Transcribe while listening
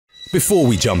Before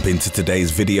we jump into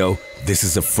today's video, this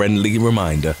is a friendly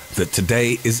reminder that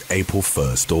today is April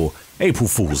 1st or April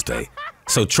Fool's Day,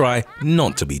 so try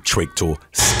not to be tricked or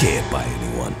scared by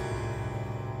anyone.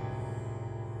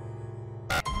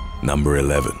 Number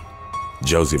 11.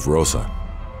 Joseph Rosa.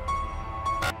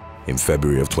 In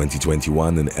February of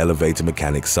 2021, an elevator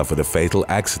mechanic suffered a fatal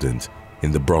accident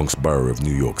in the Bronx borough of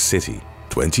New York City.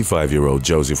 25-year-old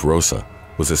Joseph Rosa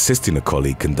was assisting a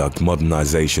colleague conduct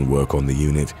modernization work on the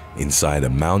unit inside a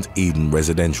Mount Eden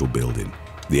residential building.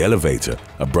 The elevator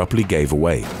abruptly gave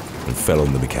away and fell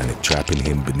on the mechanic, trapping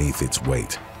him beneath its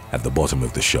weight at the bottom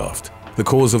of the shaft. The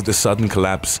cause of the sudden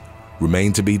collapse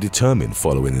remained to be determined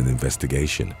following an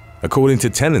investigation. According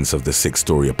to tenants of the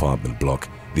 6-story apartment block,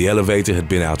 the elevator had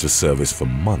been out of service for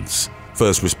months.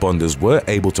 First responders were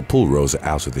able to pull Rosa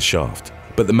out of the shaft,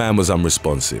 but the man was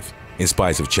unresponsive. In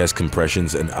spite of chest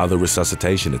compressions and other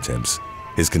resuscitation attempts,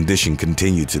 his condition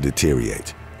continued to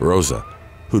deteriorate. Rosa,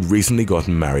 who'd recently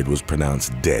gotten married, was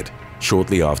pronounced dead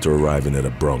shortly after arriving at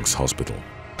a Bronx hospital.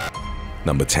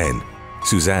 Number 10.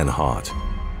 Suzanne Hart.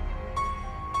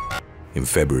 In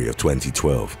February of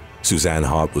 2012, Suzanne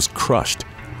Hart was crushed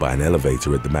by an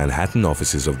elevator at the Manhattan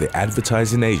offices of the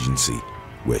advertising agency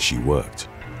where she worked.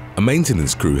 A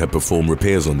maintenance crew had performed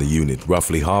repairs on the unit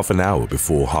roughly half an hour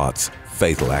before Hart's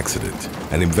fatal accident.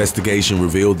 An investigation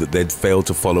revealed that they'd failed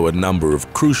to follow a number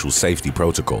of crucial safety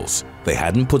protocols. They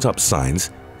hadn't put up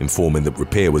signs informing that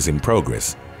repair was in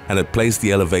progress and had placed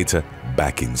the elevator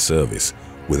back in service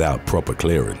without proper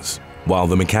clearance. While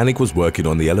the mechanic was working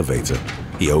on the elevator,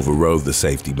 he overrode the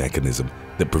safety mechanism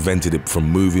that prevented it from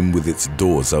moving with its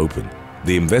doors open.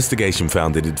 The investigation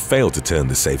found that it failed to turn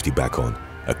the safety back on,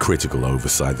 a critical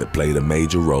oversight that played a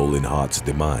major role in Hart's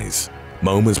demise.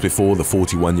 Moments before the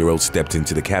 41-year-old stepped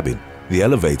into the cabin, the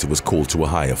elevator was called to a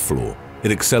higher floor.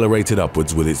 It accelerated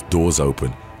upwards with its doors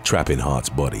open, trapping Hart's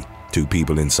body. 2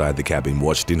 people inside the cabin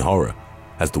watched in horror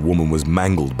as the woman was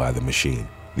mangled by the machine.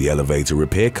 The elevator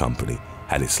repair company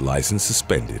had its license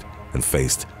suspended and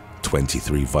faced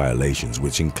 23 violations,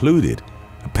 which included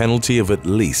a penalty of at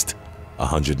least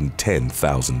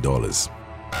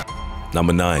 $110,000.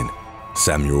 Number 9.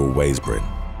 Samuel Weisbrun.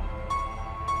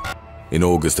 In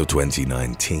August of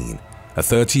 2019, a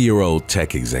 30-year-old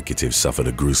tech executive suffered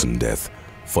a gruesome death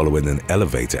following an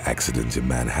elevator accident in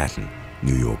Manhattan,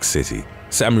 New York City.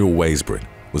 Samuel Weisbrun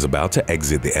was about to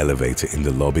exit the elevator in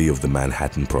the lobby of the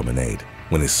Manhattan Promenade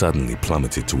when it suddenly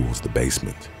plummeted towards the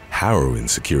basement. Harrowing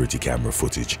security camera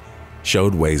footage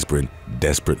showed Weisbrun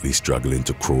desperately struggling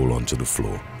to crawl onto the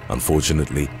floor.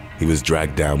 Unfortunately, he was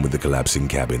dragged down with the collapsing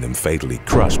cabin and fatally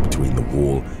crushed between the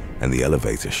wall and the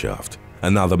elevator shaft.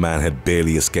 Another man had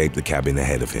barely escaped the cabin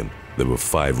ahead of him. There were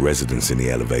 5 residents in the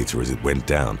elevator as it went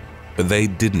down, but they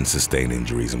didn't sustain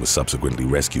injuries and were subsequently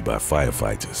rescued by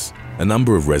firefighters. A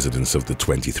number of residents of the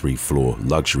 23-floor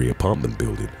luxury apartment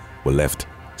building were left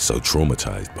so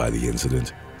traumatized by the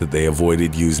incident that they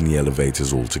avoided using the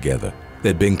elevators altogether.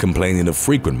 They'd been complaining of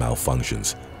frequent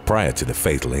malfunctions prior to the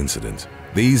fatal incident.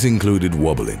 These included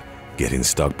wobbling, getting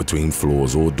stuck between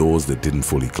floors or doors that didn't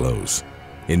fully close.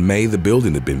 In May, the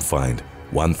building had been fined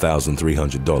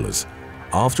 $1,300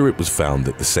 after it was found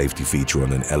that the safety feature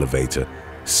on an elevator,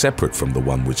 separate from the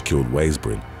one which killed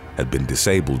Weisbrun, had been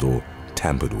disabled or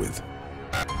tampered with.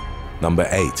 Number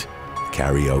 8.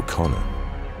 Carrie O'Connor.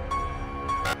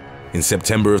 In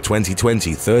September of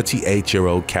 2020,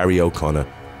 38-year-old Carrie O'Connor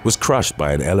was crushed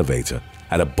by an elevator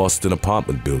at a Boston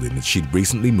apartment building that she'd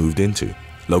recently moved into.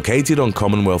 Located on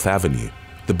Commonwealth Avenue,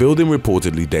 the building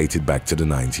reportedly dated back to the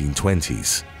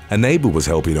 1920s. A neighbor was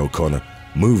helping O'Connor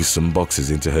move some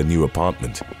boxes into her new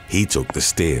apartment. He took the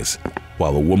stairs,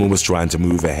 while a woman was trying to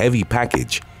move a heavy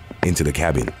package into the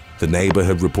cabin. The neighbor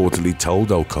had reportedly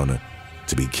told O'Connor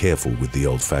to be careful with the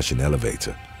old-fashioned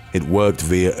elevator. It worked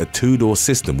via a 2-door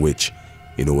system which,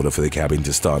 in order for the cabin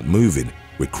to start moving,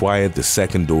 required the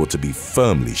second door to be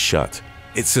firmly shut.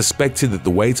 It's suspected that the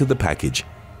weight of the package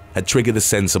had triggered a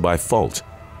sensor by fault,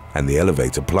 and the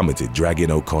elevator plummeted,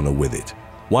 dragging O'Connor with it.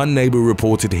 One neighbor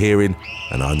reported hearing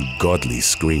an ungodly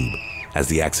scream as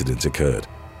the accident occurred.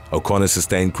 O'Connor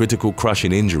sustained critical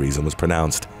crushing injuries and was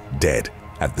pronounced dead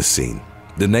at the scene.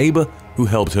 The neighbor who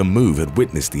helped her move had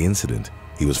witnessed the incident.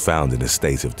 He was found in a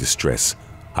state of distress,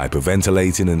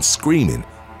 hyperventilating and screaming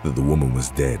that the woman was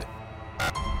dead.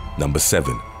 Number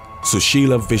 7.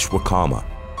 Sushila Vishwakarma.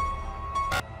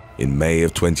 In May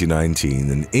of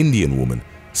 2019, an Indian woman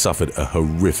suffered a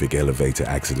horrific elevator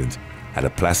accident at a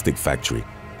plastic factory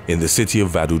in the city of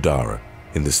Vadodara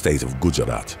in the state of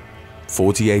Gujarat.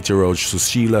 48-year-old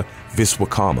Sushila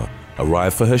Vishwakarma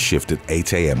arrived for her shift at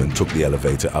 8 a.m. and took the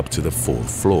elevator up to the 4th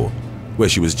floor, where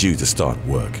she was due to start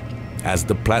work. As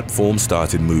the platform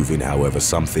started moving, however,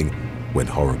 something went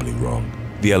horribly wrong.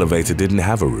 The elevator didn't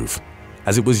have a roof,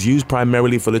 as it was used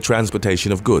primarily for the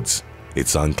transportation of goods.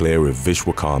 It's unclear if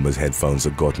Vishwakarma's headphones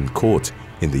had gotten caught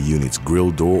in the unit's grill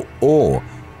door or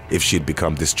if she'd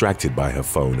become distracted by her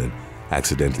phone and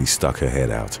accidentally stuck her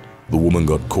head out. The woman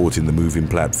got caught in the moving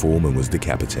platform and was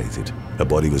decapitated. Her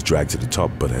body was dragged to the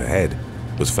top, but her head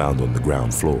was found on the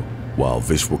ground floor. While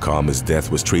Vishwakarma's death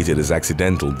was treated as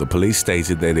accidental, the police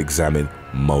stated they'd examined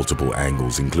multiple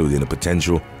angles, including a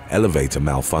potential elevator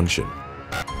malfunction.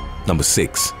 Number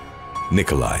 6.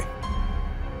 Nikolai.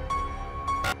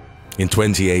 In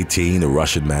 2018, a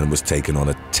Russian man was taken on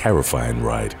a terrifying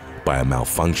ride by a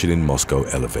malfunctioning Moscow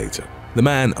elevator. The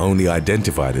man, only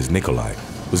identified as Nikolai,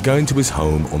 was going to his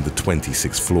home on the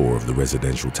 26th floor of the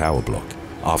residential tower block.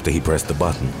 After he pressed the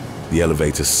button, the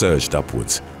elevator surged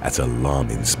upwards at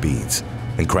alarming speeds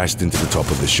and crashed into the top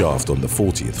of the shaft on the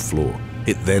 40th floor.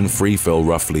 It then free fell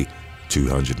roughly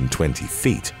 220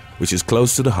 feet, which is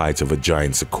close to the height of a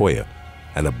giant sequoia,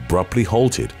 and abruptly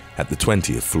halted at the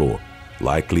 20th floor,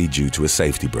 likely due to a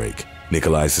safety brake.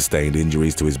 Nikolai sustained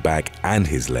injuries to his back and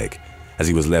his leg as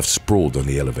he was left sprawled on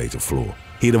the elevator floor.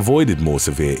 He had avoided more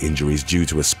severe injuries due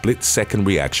to a split-second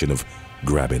reaction of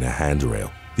grabbing a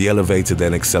handrail. The elevator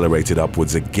then accelerated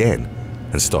upwards again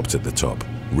and stopped at the top.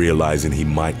 Realizing he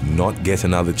might not get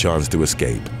another chance to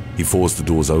escape, he forced the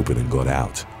doors open and got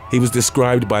out. He was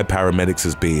described by paramedics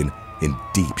as being in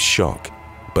deep shock,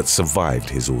 but survived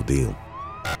his ordeal.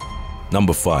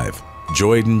 Number 5.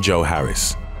 Jordan Joe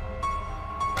Harris.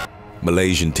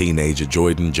 Malaysian teenager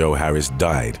Jordan Joe Harris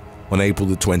died on April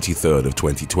the 23rd of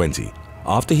 2020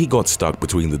 after he got stuck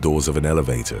between the doors of an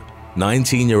elevator.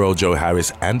 19-year-old Joe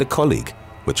Harris and a colleague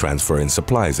were transferring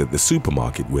supplies at the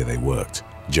supermarket where they worked.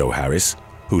 Joe Harris,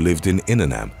 who lived in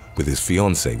Inanam with his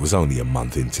fiancée, was only a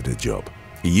month into the job.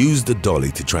 He used the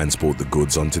dolly to transport the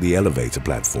goods onto the elevator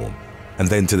platform and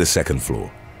then to the second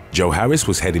floor. Joe Harris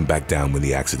was heading back down when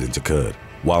the accident occurred.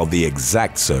 While the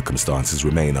exact circumstances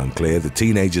remain unclear, the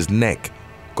teenager's neck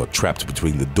got trapped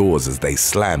between the doors as they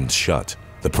slammed shut.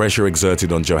 The pressure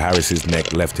exerted on Joe Harris's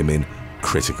neck left him in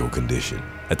critical condition.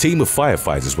 A team of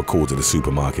firefighters were called to the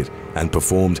supermarket and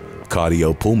performed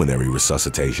cardiopulmonary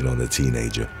resuscitation on the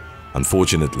teenager.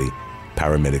 Unfortunately,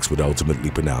 paramedics would ultimately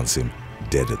pronounce him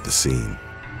dead at the scene.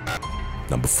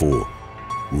 Number 4.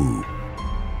 Wu.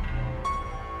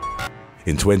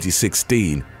 In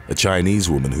 2016, a Chinese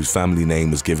woman whose family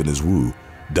name was given as Wu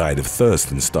died of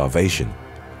thirst and starvation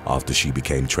after she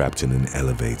became trapped in an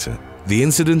elevator. The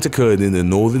incident occurred in the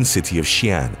northern city of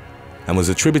Xi'an and was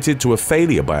attributed to a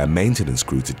failure by a maintenance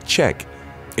crew to check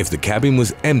if the cabin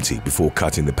was empty before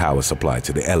cutting the power supply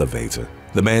to the elevator.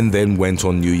 The men then went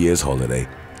on New Year's holiday,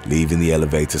 leaving the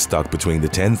elevator stuck between the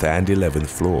 10th and 11th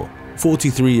floor.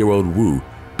 43-year-old Wu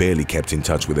barely kept in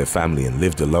touch with her family and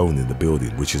lived alone in the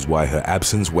building, which is why her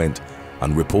absence went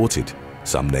unreported.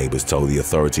 Some neighbors told the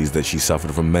authorities that she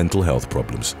suffered from mental health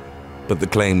problems, but the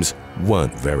claims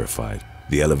weren't verified.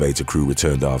 The elevator crew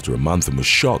returned after a month and was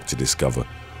shocked to discover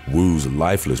Wu's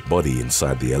lifeless body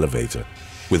inside the elevator,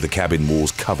 with the cabin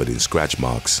walls covered in scratch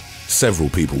marks. Several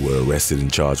people were arrested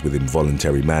and charged with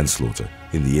involuntary manslaughter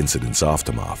in the incident's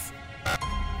aftermath.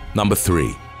 Number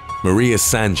 3. Maria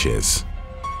Sanchez.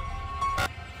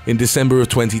 In December of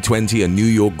 2020, a New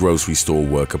York grocery store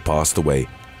worker passed away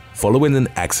following an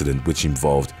accident which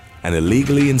involved an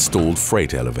illegally installed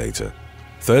freight elevator.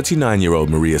 39-year-old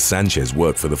Maria Sanchez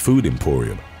worked for the food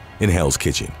emporium in Hell's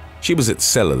Kitchen. She was at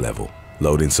cellar level,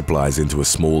 loading supplies into a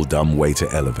small dumbwaiter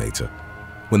elevator,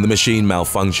 when the machine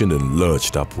malfunctioned and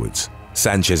lurched upwards.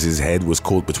 Sanchez's head was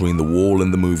caught between the wall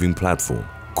and the moving platform,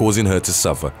 causing her to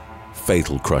suffer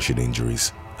fatal crushing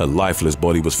injuries. Her lifeless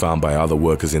body was found by other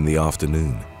workers in the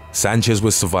afternoon. Sanchez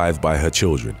was survived by her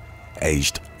children,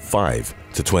 aged 5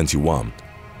 to 21,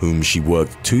 whom she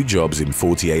worked 2 jobs in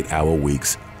 48-hour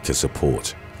weeks to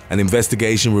support. An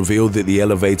investigation revealed that the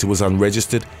elevator was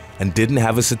unregistered and didn't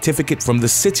have a certificate from the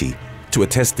city to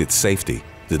attest its safety.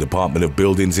 The Department of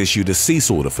Buildings issued a cease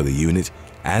order for the unit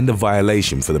and a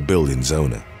violation for the building's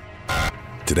owner.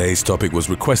 Today's topic was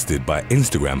requested by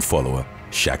Instagram follower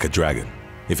Shaka Dragon.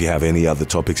 If you have any other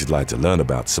topics you'd like to learn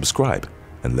about, subscribe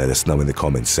and let us know in the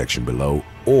comments section below,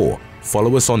 or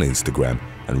follow us on Instagram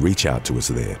and reach out to us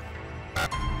there.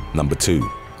 Number 2.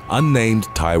 Unnamed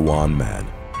Taiwan man.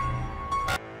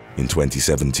 In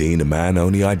 2017, a man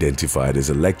only identified as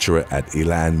a lecturer at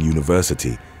Ilan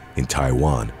University in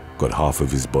Taiwan got half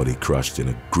of his body crushed in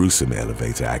a gruesome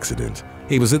elevator accident.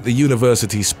 He was at the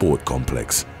university sport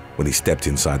complex when he stepped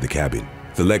inside the cabin.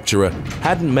 The lecturer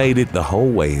hadn't made it the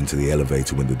whole way into the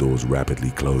elevator when the doors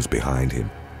rapidly closed behind him,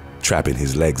 trapping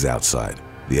his legs outside.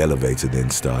 The elevator then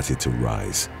started to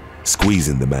rise,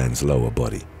 squeezing the man's lower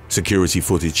body. Security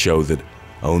footage showed that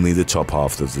only the top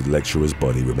half of the lecturer's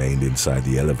body remained inside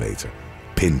the elevator,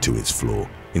 pinned to its floor.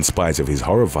 In spite of his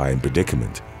horrifying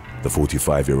predicament, the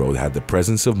 45-year-old had the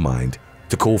presence of mind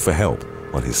to call for help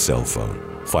on his cell phone.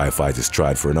 Firefighters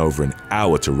tried for over an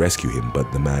hour to rescue him,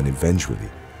 but the man eventually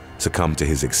succumbed to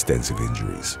his extensive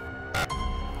injuries.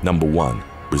 Number 1.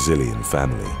 Brazilian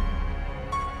family.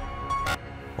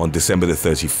 On December the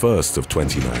 31st of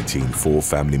 2019, 4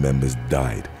 family members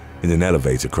died in an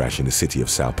elevator crash in the city of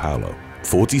Sao Paulo.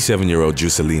 47-year-old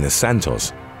Juscelina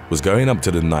Santos was going up to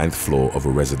the 9th floor of a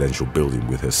residential building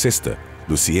with her sister,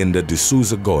 Lucinda de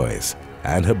Souza Goes,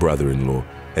 and her brother-in-law,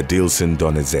 Edilson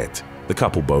Donizete. The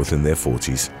couple, both in their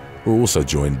 40s, were also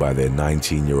joined by their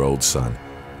 19-year-old son,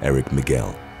 Eric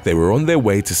Miguel. They were on their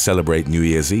way to celebrate New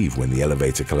Year's Eve when the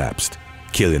elevator collapsed,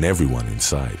 killing everyone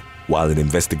inside. While an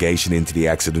investigation into the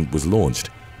accident was launched,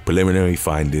 preliminary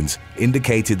findings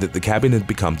indicated that the cabin had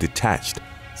become detached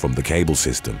from the cable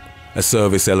system. A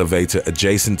service elevator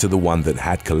adjacent to the one that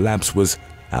had collapsed was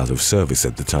out of service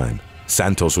at the time.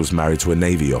 Santos was married to a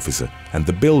Navy officer, and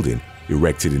the building,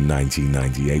 erected in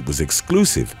 1998, was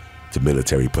exclusive to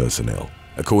military personnel.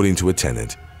 According to a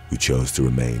tenant who chose to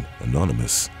remain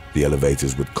anonymous, the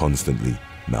elevators would constantly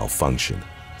malfunction.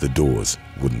 The doors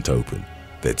wouldn't open.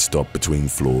 They'd stop between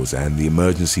floors, and the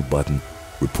emergency button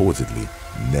reportedly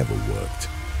never worked.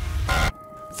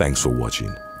 Thanks for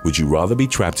watching. Would you rather be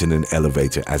trapped in an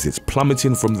elevator as it's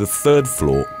plummeting from the 3rd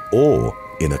floor, or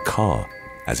in a car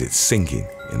as it's sinking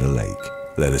in a lake?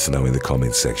 Let us know in the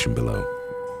comments section below.